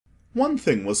One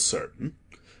thing was certain,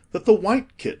 that the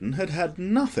white kitten had had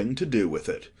nothing to do with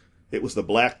it. It was the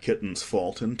black kitten's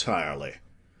fault entirely.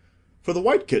 For the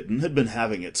white kitten had been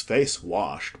having its face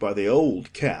washed by the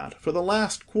old cat for the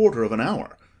last quarter of an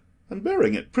hour, and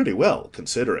bearing it pretty well,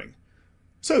 considering.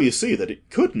 So you see that it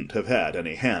couldn't have had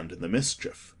any hand in the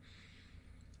mischief.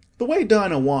 The way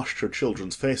Dinah washed her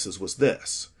children's faces was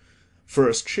this.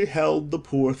 First she held the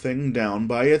poor thing down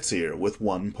by its ear with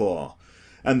one paw,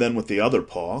 and then with the other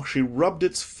paw she rubbed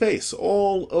its face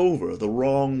all over the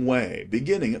wrong way,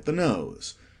 beginning at the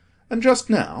nose. And just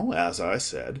now, as I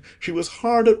said, she was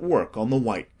hard at work on the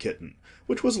white kitten,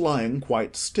 which was lying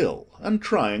quite still and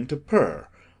trying to purr,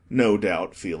 no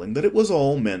doubt feeling that it was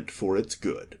all meant for its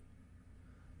good.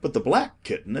 But the black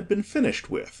kitten had been finished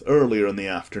with earlier in the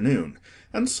afternoon,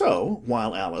 and so,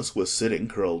 while Alice was sitting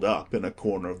curled up in a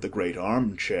corner of the great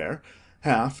arm-chair,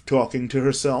 half talking to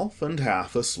herself and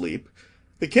half asleep,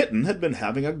 the kitten had been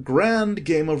having a grand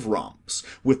game of romps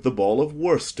with the ball of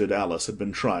worsted Alice had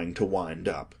been trying to wind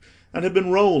up, and had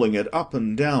been rolling it up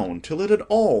and down till it had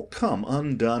all come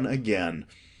undone again.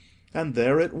 And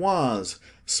there it was,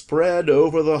 spread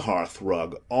over the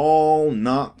hearth-rug, all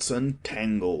knots and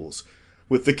tangles,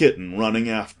 with the kitten running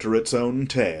after its own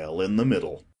tail in the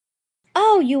middle.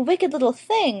 "Oh, you wicked little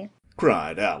thing!"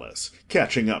 cried Alice,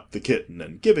 catching up the kitten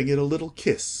and giving it a little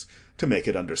kiss, to make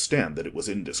it understand that it was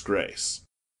in disgrace.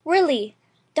 "Really,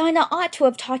 Dinah ought to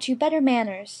have taught you better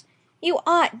manners. You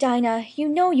ought, Dinah, you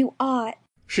know you ought,"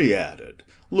 she added,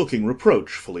 looking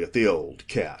reproachfully at the old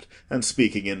cat, and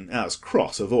speaking in as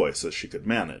cross a voice as she could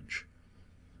manage.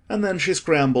 And then she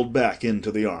scrambled back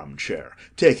into the arm-chair,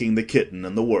 taking the kitten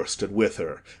and the worsted with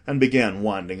her, and began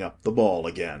winding up the ball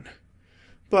again.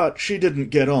 But she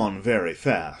didn't get on very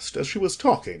fast, as she was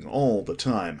talking all the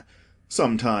time,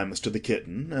 sometimes to the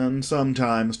kitten and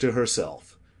sometimes to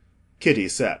herself. Kitty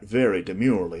sat very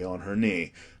demurely on her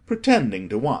knee, pretending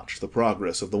to watch the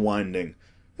progress of the winding,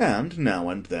 and now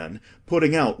and then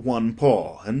putting out one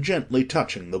paw and gently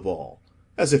touching the ball,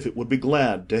 as if it would be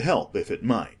glad to help if it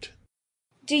might.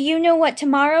 "Do you know what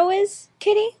tomorrow is,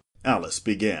 Kitty?" Alice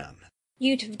began.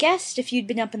 "You'd have guessed if you'd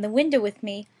been up in the window with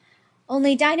me.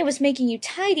 Only Dinah was making you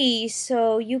tidy,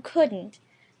 so you couldn't.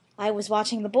 I was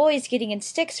watching the boys getting in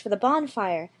sticks for the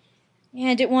bonfire.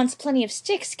 And it wants plenty of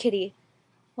sticks, Kitty.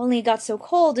 Only it got so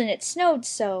cold and it snowed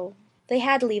so, they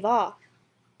had to leave off.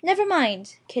 Never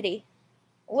mind, Kitty.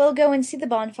 We'll go and see the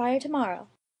bonfire tomorrow."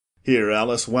 Here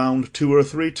Alice wound 2 or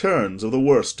 3 turns of the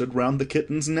worsted round the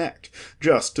kitten's neck,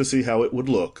 just to see how it would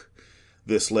look.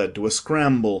 This led to a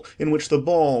scramble, in which the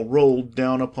ball rolled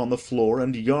down upon the floor,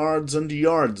 and yards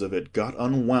of it got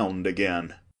unwound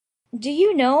again. "Do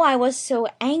you know I was so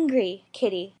angry,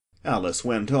 Kitty," Alice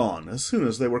went on, as soon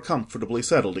as they were comfortably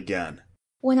settled again.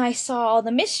 "when I saw all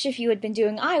the mischief you had been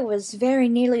doing. I was very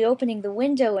nearly opening the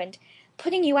window and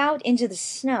putting you out into the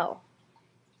snow.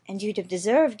 And you'd have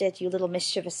deserved it, you little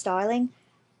mischievous darling.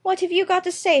 What have you got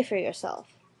to say for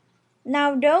yourself?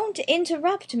 Now don't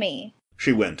interrupt me,"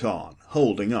 she went on,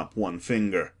 holding up one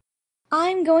finger.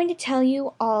 "I'm going to tell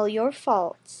you all your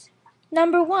faults.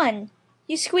 Number 1,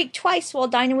 you squeaked twice while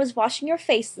Dinah was washing your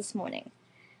face this morning.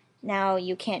 Now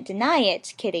you can't deny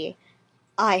it, Kitty.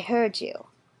 I heard you.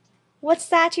 What's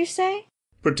that you say?"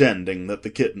 Pretending that the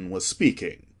kitten was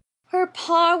speaking. "Her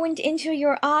paw went into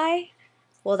your eye?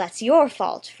 Well, that's your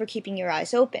fault for keeping your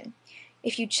eyes open.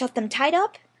 If you'd shut them tight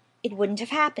up, it wouldn't have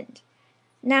happened.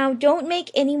 Now don't make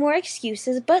any more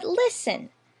excuses, but listen.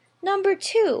 Number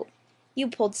 2, you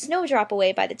pulled Snowdrop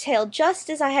away by the tail just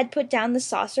as I had put down the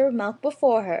saucer of milk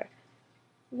before her.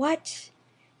 What?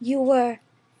 You were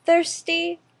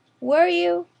thirsty, were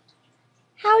you?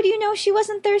 How do you know she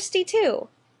wasn't thirsty too?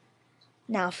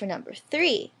 Now for number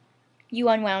 3. You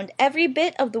unwound every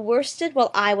bit of the worsted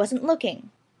while I wasn't looking.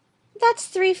 That's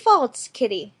 3 faults,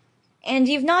 Kitty, and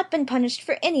you've not been punished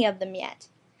for any of them yet.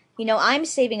 You know I'm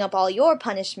saving up all your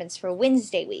punishments for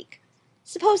Wednesday week.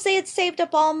 Suppose they had saved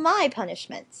up all my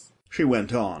punishments," she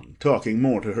went on, talking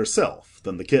more to herself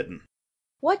than the kitten.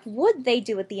 "What would they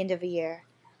do at the end of a year?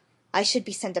 I should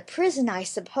be sent to prison, I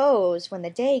suppose, when the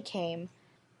day came.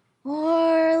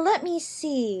 Or let me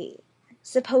see.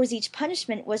 Suppose each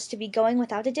punishment was to be going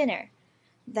without a dinner.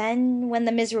 Then, when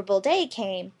the miserable day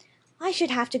came, I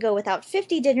should have to go without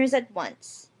 50 dinners at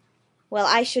once. Well,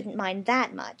 I shouldn't mind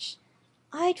that much.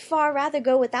 I'd far rather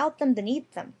go without them than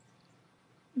eat them.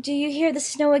 Do you hear the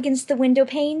snow against the window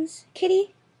panes,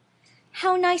 Kitty?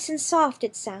 How nice and soft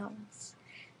it sounds.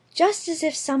 Just as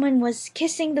if someone was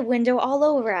kissing the window all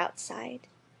over outside.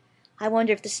 I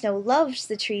wonder if the snow loves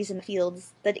the trees and the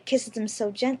fields, that it kisses them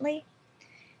so gently.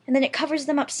 And then it covers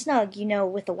them up snug, you know,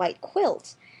 with a white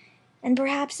quilt. And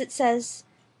perhaps it says,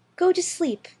 go to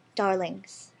sleep,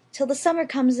 darlings, till the summer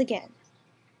comes again.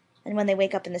 And when they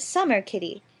wake up in the summer,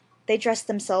 Kitty, they dress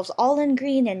themselves all in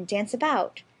green and dance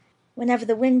about, whenever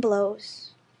the wind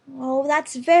blows. Oh,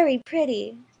 that's very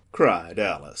pretty." cried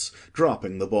Alice,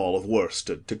 dropping the ball of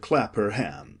worsted to clap her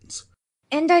hands.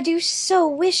 "And I do so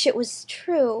wish it was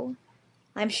true.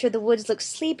 I'm sure the woods look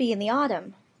sleepy in the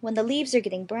autumn, when the leaves are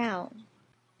getting brown.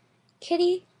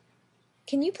 Kitty,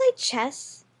 can you play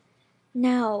chess?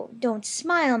 Now, don't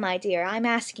smile, my dear, I'm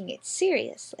asking it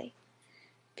seriously.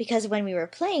 Because when we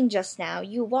were playing just now,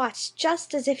 you watched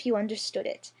just as if you understood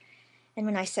it, and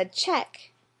when I said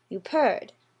check, you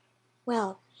purred.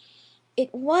 Well,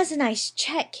 it was a nice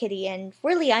check, Kitty, and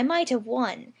really I might have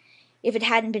won, if it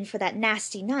hadn't been for that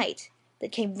nasty knight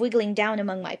that came wiggling down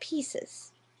among my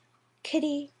pieces.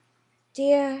 Kitty,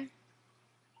 dear,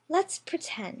 let's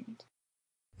pretend."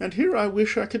 And here I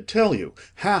wish I could tell you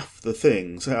half the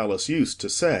things Alice used to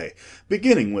say,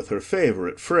 beginning with her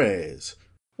favourite phrase.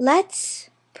 "Let's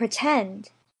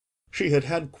pretend." She had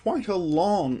had quite a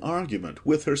long argument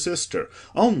with her sister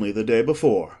only the day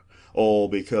before, all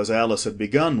because Alice had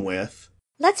begun with,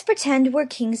 "Let's pretend we're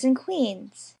kings and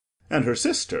queens." and her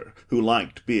sister, who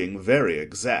liked being very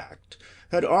exact,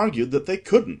 had argued that they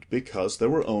couldn't because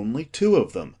there were only two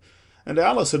of them, and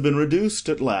Alice had been reduced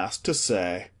at last to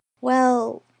say,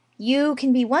 "Well, you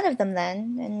can be one of them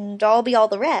then, and I'll be all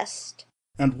the rest."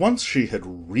 and once she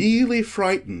had really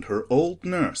frightened her old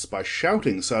nurse by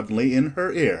shouting suddenly in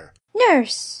her ear,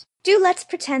 "Nurse, do let's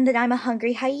pretend that I'm a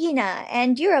hungry hyena,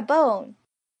 and you're a bone."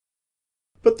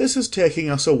 But this is taking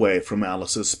us away from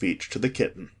Alice's speech to the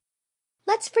kitten.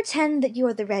 "Let's pretend that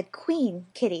you're the Red Queen,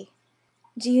 Kitty.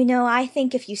 Do you know, I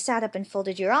think if you sat up and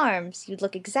folded your arms, you'd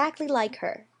look exactly like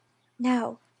her.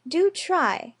 Now, do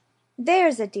try.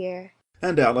 There's a dear."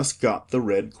 And Alice got the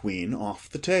Red Queen off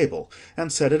the table,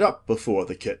 and set it up before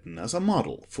the kitten as a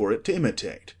model for it to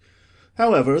imitate.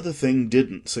 However, the thing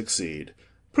didn't succeed.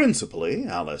 Principally,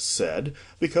 Alice said,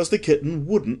 because the kitten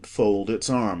wouldn't fold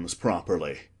its arms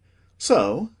properly.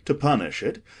 So, to punish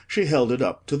it, she held it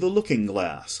up to the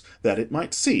looking-glass, that it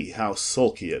might see how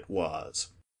sulky it was.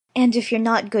 "And if you're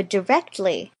not good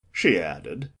directly," she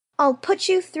added, "I'll put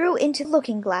you through into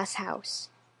Looking-Glass House.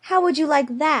 How would you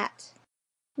like that?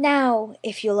 Now,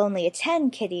 if you'll only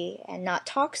attend, Kitty, and not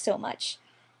talk so much,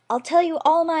 I'll tell you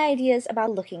all my ideas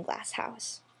about Looking-Glass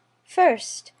House.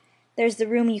 First, there's the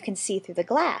room you can see through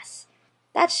the glass.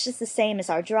 That's just the same as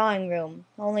our drawing-room,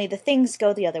 only the things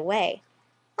go the other way.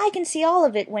 I can see all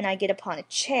of it when I get upon a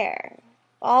chair,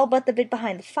 all but the bit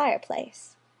behind the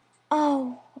fireplace.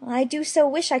 Oh, I do so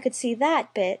wish I could see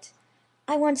that bit.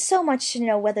 I want so much to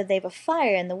know whether they've a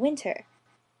fire in the winter.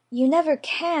 You never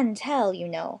can tell, you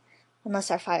know,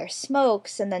 unless our fire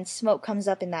smokes, and then smoke comes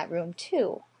up in that room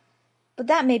too. But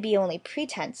that may be only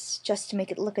pretense, just to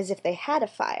make it look as if they had a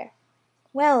fire.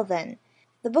 Well, then,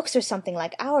 the books are something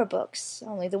like our books,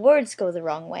 only the words go the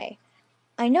wrong way.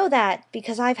 I know that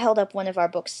because I've held up one of our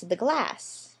books to the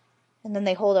glass, and then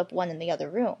they hold up one in the other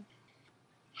room.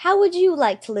 How would you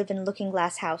like to live in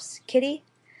Looking-Glass House, Kitty?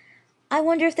 I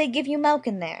wonder if they give you milk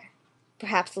in there.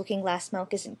 Perhaps Looking-Glass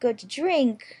milk isn't good to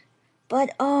drink,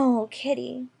 but oh,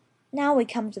 Kitty, now we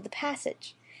come to the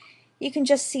passage. You can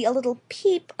just see a little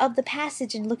peep of the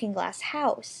passage in Looking-Glass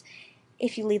House,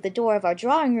 if you leave the door of our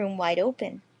drawing-room wide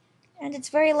open. And it's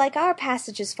very like our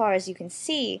passage as far as you can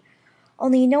see,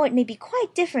 only you know it may be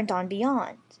quite different on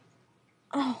beyond.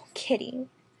 Oh, Kitty,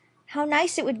 how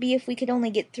nice it would be if we could only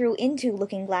get through into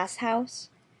Looking-Glass House.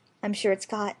 I'm sure it's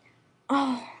got,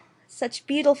 oh, such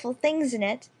beautiful things in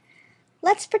it.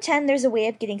 Let's pretend there's a way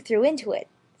of getting through into it,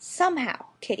 somehow,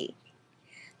 Kitty.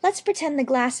 Let's pretend the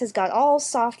glass has got all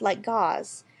soft like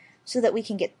gauze, so that we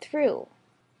can get through.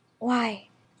 Why,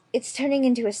 it's turning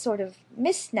into a sort of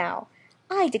mist now,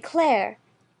 I declare.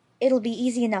 It'll be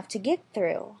easy enough to get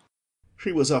through."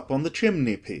 She was up on the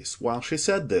chimney-piece while she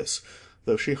said this,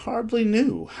 though she hardly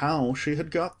knew how she had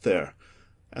got there.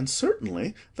 And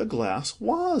certainly the glass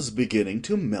was beginning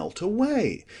to melt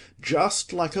away,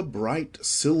 just like a bright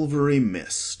silvery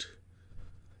mist.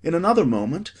 In another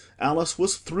moment Alice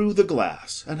was through the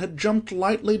glass, and had jumped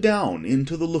lightly down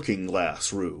into the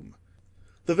looking-glass room.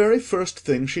 The very first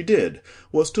thing she did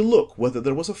was to look whether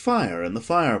there was a fire in the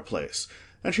fireplace,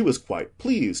 and she was quite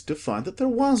pleased to find that there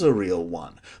was a real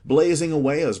one, blazing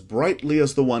away as brightly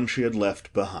as the one she had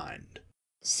left behind.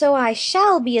 "So I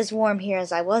shall be as warm here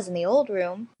as I was in the old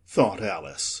room," thought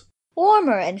Alice.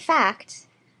 "warmer, in fact,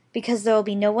 because there'll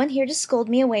be no one here to scold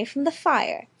me away from the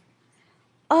fire.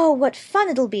 Oh, what fun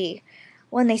it'll be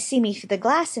when they see me through the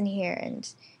glass in here, and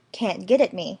can't get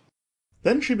at me."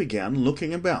 Then she began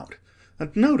looking about,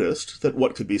 and noticed that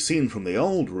what could be seen from the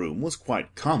old room was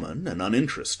quite common and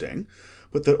uninteresting,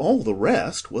 but that all the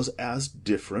rest was as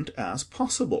different as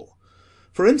possible.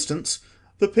 For instance,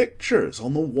 the pictures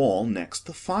on the wall next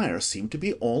the fire seemed to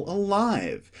be all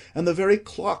alive, and the very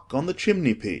clock on the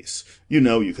chimney-piece, you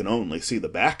know you can only see the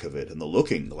back of it in the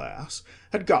looking-glass,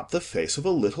 had got the face of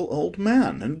a little old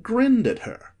man, and grinned at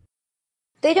her.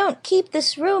 They don't keep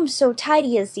this room so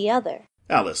tidy as the other,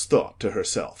 Alice thought to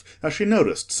herself, as she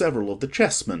noticed several of the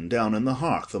chessmen down in the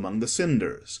hearth among the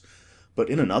cinders. But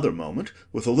in another moment,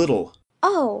 with a little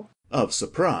 "Oh!" of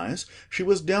surprise, she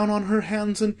was down on her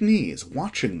hands and knees,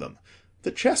 watching them.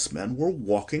 The chessmen were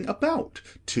walking about,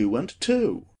 2 and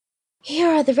 2. "Here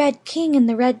are the Red King and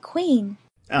the Red Queen."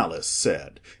 Alice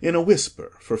said, in a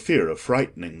whisper, for fear of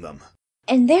frightening them.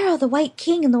 "And there are the White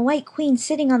King and the White Queen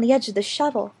sitting on the edge of the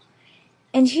shuttle.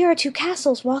 And here are 2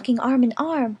 castles walking arm in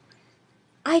arm.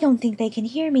 I don't think they can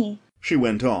hear me," she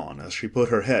went on, as she put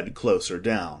her head closer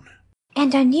down.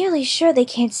 "and I'm nearly sure they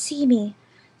can't see me.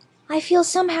 I feel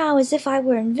somehow as if I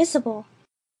were invisible."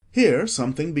 Here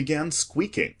something began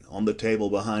squeaking on the table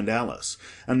behind Alice,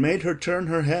 and made her turn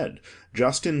her head,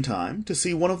 just in time to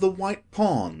see one of the white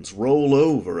pawns roll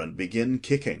over and begin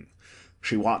kicking.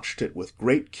 She watched it with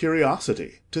great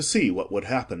curiosity to see what would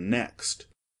happen next.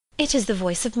 "It is the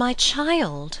voice of my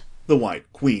child," the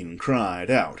White Queen cried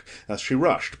out, as she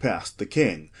rushed past the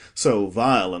king, so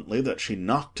violently that she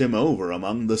knocked him over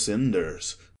among the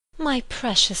cinders. "My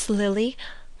precious Lily,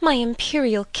 my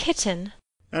imperial kitten."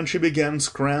 And she began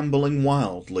scrambling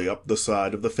wildly up the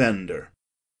side of the fender.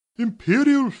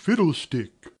 "Imperial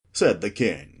fiddlestick," said the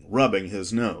king, rubbing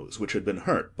his nose, which had been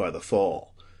hurt by the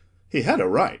fall. He had a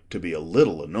right to be a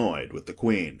little annoyed with the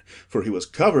queen, for he was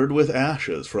covered with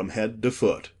ashes from head to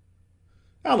foot.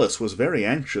 Alice was very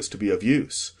anxious to be of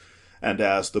use, and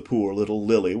as the poor little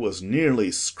Lily was nearly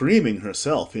screaming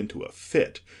herself into a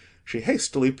fit, she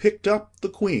hastily picked up the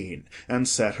queen and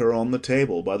set her on the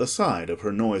table by the side of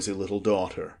her noisy little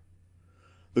daughter.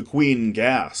 The queen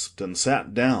gasped and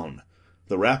sat down.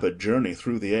 The rapid journey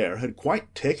through the air had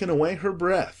quite taken away her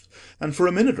breath, and for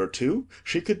a minute or two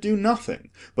she could do nothing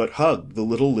but hug the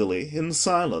little Lily in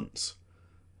silence.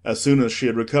 As soon as she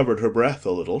had recovered her breath a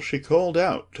little, she called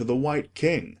out to the White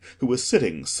King, who was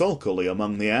sitting sulkily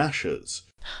among the ashes.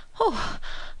 "Oh,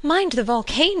 mind the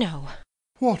volcano!"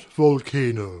 "What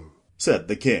volcano?" said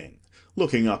the king,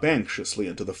 looking up anxiously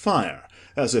into the fire,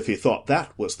 as if he thought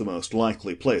that was the most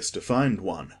likely place to find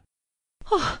one.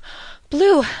 "Oh,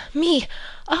 blew me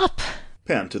up!"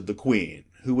 panted the queen,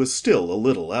 who was still a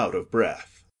little out of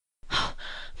breath. Oh,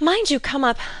 mind you come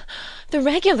up the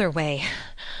regular way.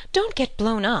 Don't get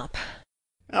blown up."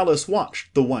 Alice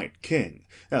watched the White King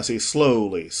as he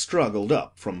slowly struggled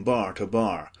up from bar to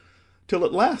bar, till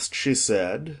at last she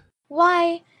said,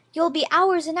 "Why, you'll be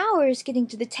hours and hours getting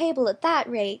to the table at that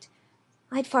rate.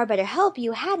 I'd far better help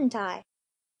you, hadn't I?"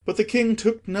 But the king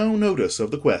took no notice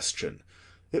of the question.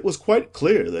 It was quite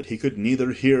clear that he could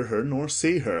neither hear her nor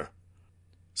see her.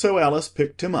 So Alice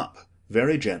picked him up,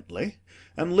 very gently,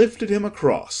 and lifted him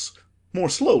across, more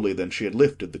slowly than she had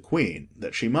lifted the queen,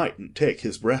 that she mightn't take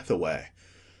his breath away.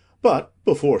 But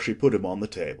before she put him on the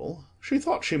table, she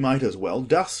thought she might as well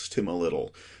dust him a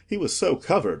little, he was so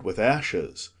covered with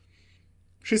ashes.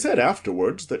 She said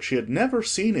afterwards that she had never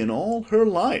seen in all her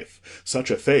life such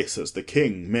a face as the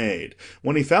king made,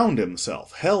 when he found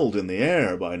himself held in the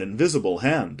air by an invisible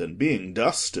hand and being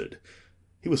dusted.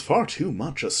 He was far too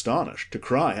much astonished to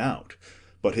cry out,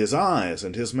 but his eyes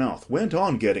and his mouth went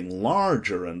on getting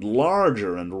larger and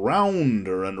larger and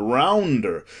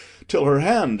rounder, till her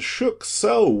hand shook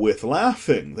so with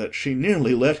laughing that she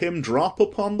nearly let him drop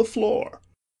upon the floor.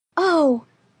 "Oh,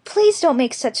 please don't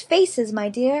make such faces, my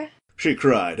dear," she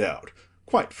cried out,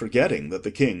 quite forgetting that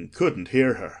the king couldn't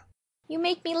hear her. "You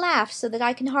make me laugh so that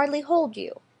I can hardly hold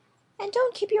you. And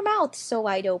don't keep your mouth so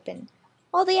wide open.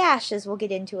 All the ashes will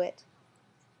get into it.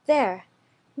 There,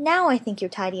 now I think you're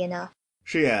tidy enough,"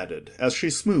 she added, as she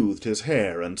smoothed his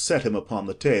hair and set him upon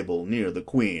the table near the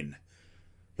queen.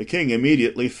 The king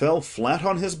immediately fell flat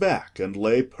on his back and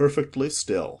lay perfectly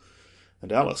still,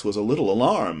 and Alice was a little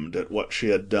alarmed at what she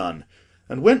had done,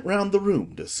 and went round the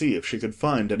room to see if she could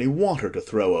find any water to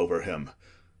throw over him.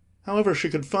 However, she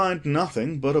could find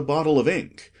nothing but a bottle of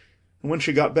ink, and when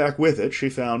she got back with it she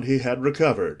found he had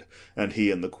recovered, and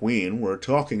he and the queen were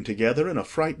talking together in a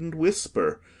frightened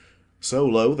whisper, so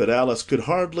low that Alice could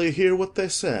hardly hear what they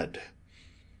said.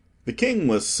 The king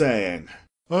was saying,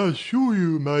 "I assure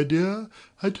you, my dear,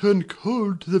 I turned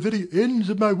cold to the very ends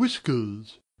of my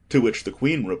whiskers." To which the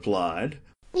queen replied,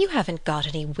 "You haven't got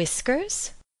any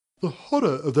whiskers." "The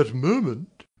horror of that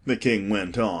moment," the king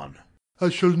went on, I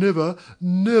shall never,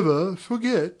 never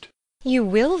forget. You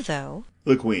will, though,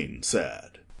 the Queen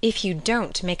said. if you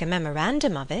don't make a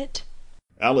memorandum of it.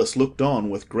 Alice looked on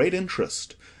with great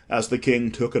interest as the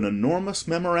King took an enormous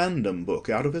memorandum book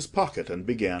out of his pocket and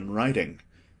began writing.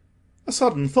 A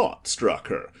sudden thought struck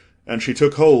her, and she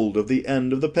took hold of the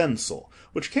end of the pencil,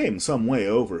 which came some way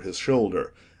over his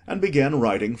shoulder, and began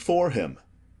writing for him.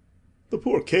 The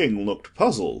poor King looked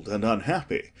puzzled and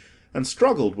unhappy, and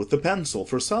struggled with the pencil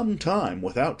for some time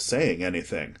without saying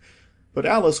anything. But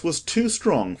Alice was too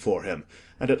strong for him,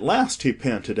 and at last he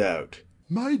panted out,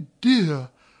 My dear,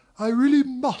 I really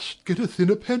must get a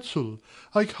thinner pencil.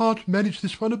 I can't manage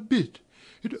this one a bit.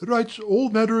 It writes all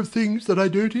manner of things that I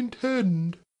don't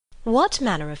intend. What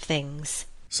manner of things?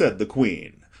 said the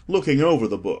Queen, looking over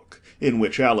the book, in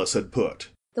which Alice had put,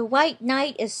 The White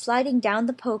Knight is sliding down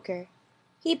the poker.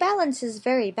 He balances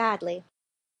very badly.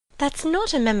 That's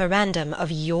not a memorandum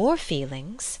of your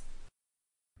feelings.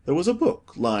 There was a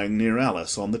book lying near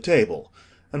Alice on the table,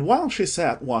 and while she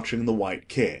sat watching the White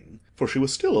King, for she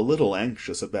was still a little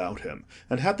anxious about him,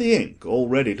 and had the ink all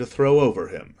ready to throw over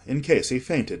him, in case he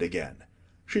fainted again,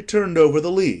 she turned over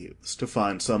the leaves to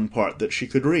find some part that she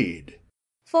could read.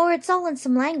 For it's all in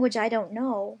some language I don't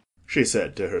know, she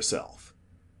said to herself.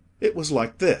 It was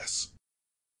like this.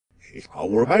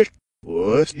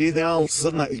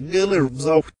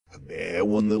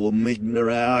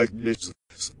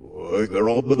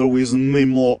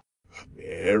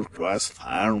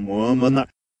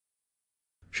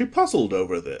 She puzzled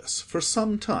over this for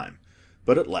some time,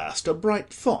 but at last a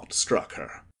bright thought struck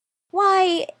her.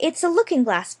 Why, it's a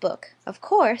looking-glass book, of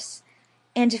course,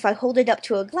 and if I hold it up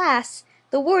to a glass,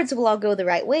 the words will all go the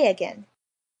right way again.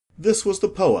 This was the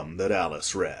poem that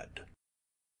Alice read.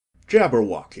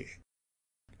 Jabberwocky.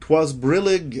 'Twas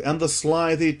brillig and the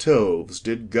slithy toves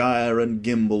did gyre and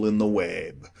gimble in the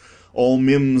wabe. All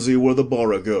mimsy were the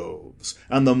borogoves,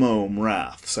 and the mome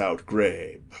raths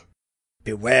outgrabe.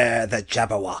 Beware the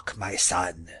Jabberwock, my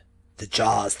son, the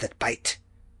jaws that bite,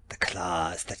 the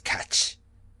claws that catch.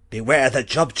 Beware the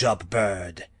Jubjub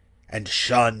bird, and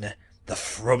shun the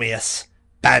frumious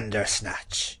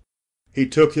Bandersnatch. He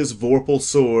took his vorpal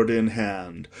sword in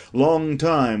hand, long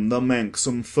time the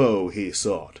manxome foe he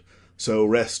sought. So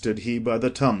rested he by the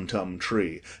Tumtum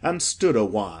tree, and stood a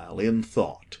while in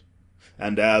thought.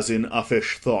 And as in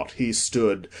uffish thought he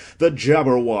stood, the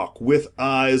Jabberwock with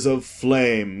eyes of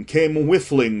flame came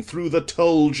whiffling through the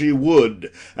tulgey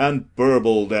wood, and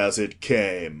burbled as it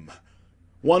came.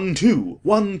 1, 2,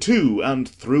 1, 2, and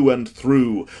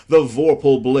through the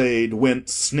vorpal blade went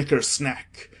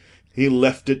snicker-snack. He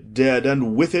left it dead,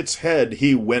 and with its head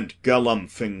he went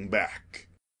galumphing back.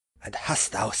 And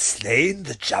hast thou slain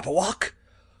the Jabberwock?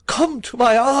 Come to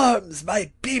my arms,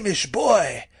 my beamish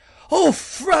boy! O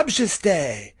frabjous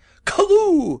day!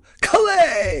 Callooh!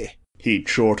 Callay! He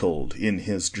chortled in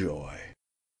his joy.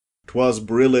 'Twas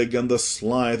brillig and the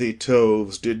slithy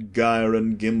toves did gyre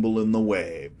and gimble in the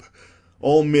wabe.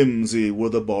 All mimsy were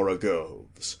the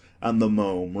borogoves, and the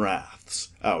mome raths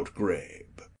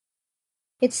outgrabe.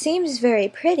 It seems very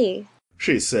pretty,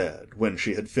 she said when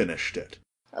she had finished it.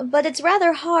 but it's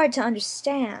rather hard to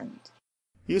understand.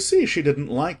 You see, she didn't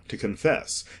like to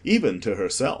confess, even to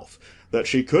herself, that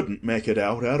she couldn't make it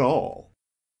out at all.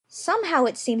 Somehow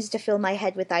it seems to fill my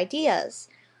head with ideas,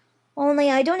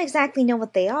 only I don't exactly know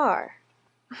what they are.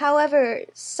 However,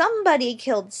 somebody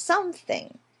killed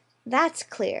something. That's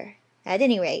clear, at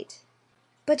any rate.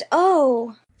 But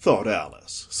oh, thought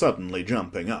Alice, suddenly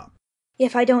jumping up.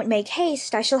 if I don't make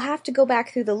haste, I shall have to go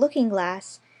back through the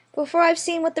looking-glass before I've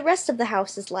seen what the rest of the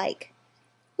house is like.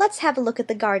 Let's have a look at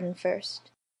the garden first.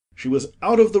 She was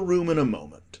out of the room in a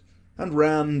moment, and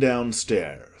ran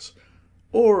downstairs.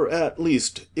 Or, at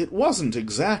least, it wasn't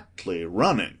exactly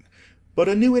running, but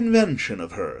a new invention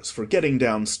of hers for getting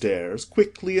downstairs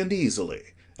quickly and easily,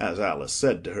 as Alice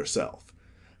said to herself.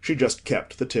 She just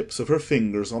kept the tips of her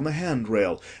fingers on the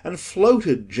handrail, and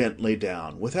floated gently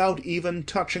down without even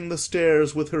touching the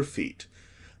stairs with her feet.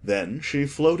 Then she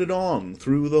floated on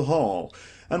through the hall,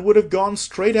 and would have gone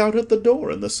straight out at the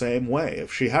door in the same way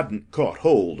if she hadn't caught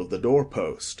hold of the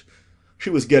door-post.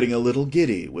 She was getting a little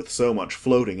giddy with so much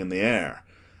floating in the air,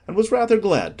 and was rather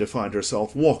glad to find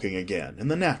herself walking again in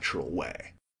the natural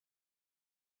way.